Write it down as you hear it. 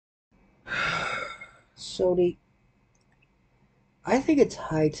Sony, I think it's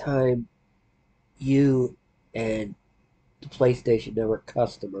high time you and the PlayStation Network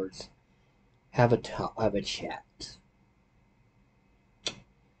customers have a chat.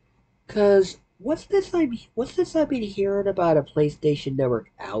 Cause what's this I've been hearing about a PlayStation Network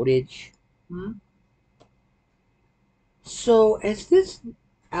outage? Hmm? So has this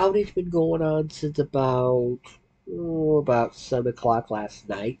outage been going on since about 7 o'clock last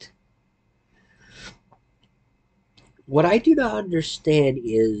night? What I do not understand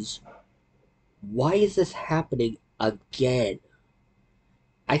is why is this happening again?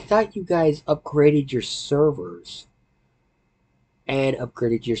 I thought you guys upgraded your servers and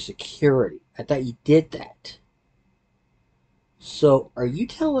upgraded your security. I thought you did that. So are you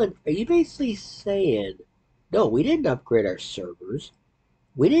basically saying, no, we didn't upgrade our servers.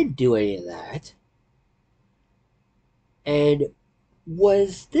 We didn't do any of that. And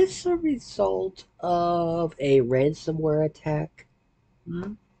was this a result of a ransomware attack?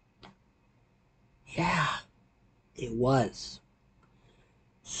 Hmm? Yeah, it was.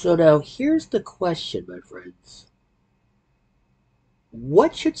 So now here's the question, my friends.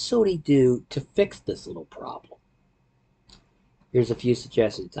 What should Sony do to fix this little problem? Here's a few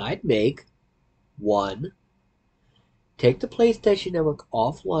suggestions I'd make. One, take the PlayStation Network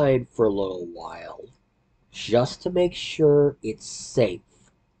offline for a little while just to make sure it's safe.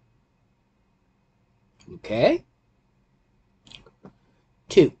 Okay?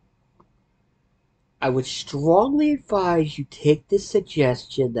 Two, I would strongly advise you take this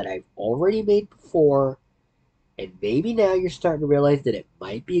suggestion that I've already made before, and maybe now you're starting to realize that it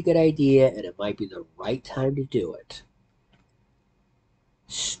might be a good idea and it might be the right time to do it.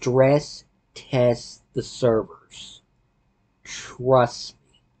 Stress test the servers. Trust me.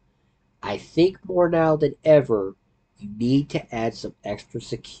 I think more now than ever, you need to add some extra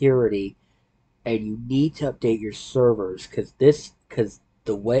security and you need to update your servers because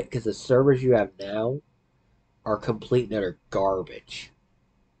the servers you have now are complete and utter garbage.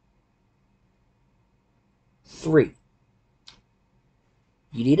 3,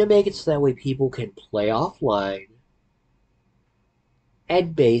 you need to make it so that way people can play offline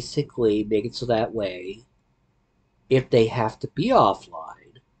and basically make it so that way if they have to be offline,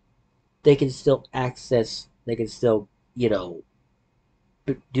 they can still, you know,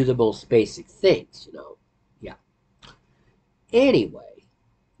 do the most basic things, you know. Yeah. Anyway,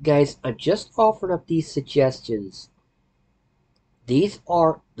 guys, I'm just offering up these suggestions. These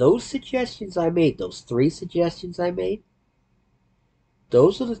are those suggestions I made, those 3 suggestions I made.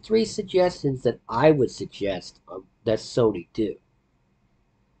 Those are the 3 suggestions that I would suggest that Sony do.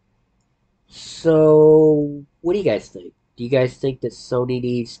 So, what do you guys think? Do you guys think that Sony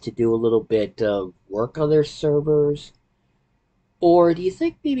needs to do a little bit of work on their servers? Or do you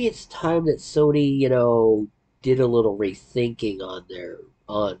think maybe it's time that Sony, did a little rethinking on their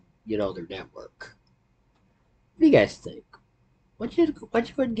network? What do you guys think? Why don't you go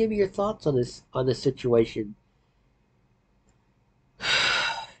ahead and give me your thoughts on this situation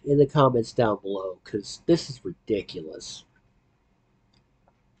in the comments down below? Because this is ridiculous.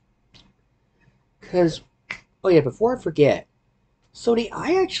 Because, oh yeah, before I forget, Sony,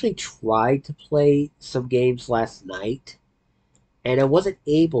 I actually tried to play some games last night, and I wasn't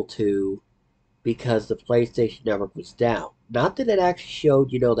able to because the PlayStation Network was down. Not that it actually showed,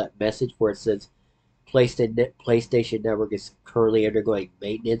 that message where it says PlayStation Network is currently undergoing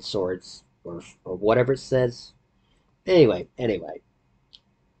maintenance or whatever it says. Anyway,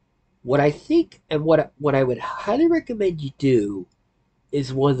 what I think and what I would highly recommend you do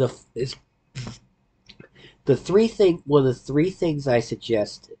is one of the 3 things I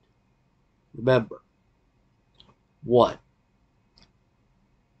suggested. Remember, one,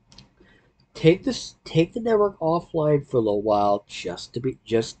 take the network offline for a little while just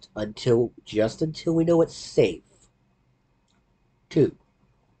until we know it's safe. 2,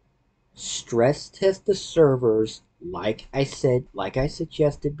 stress test the servers like I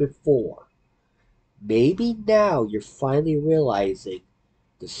suggested before. Maybe now you're finally realizing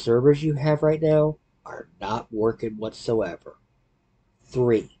the servers you have right now are not working whatsoever.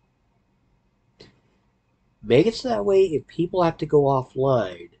 3, make it so that way if people have to go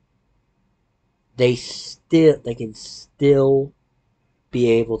offline, they can still be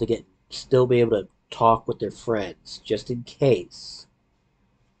able to talk with their friends just in case.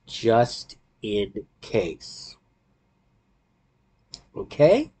 Just in case.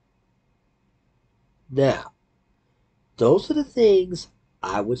 Okay? Now, those are the things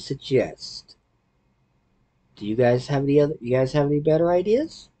I would suggest. Do you guys have any better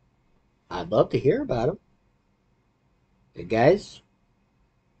ideas? I'd love to hear about them. And guys,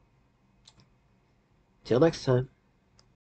 Till next time.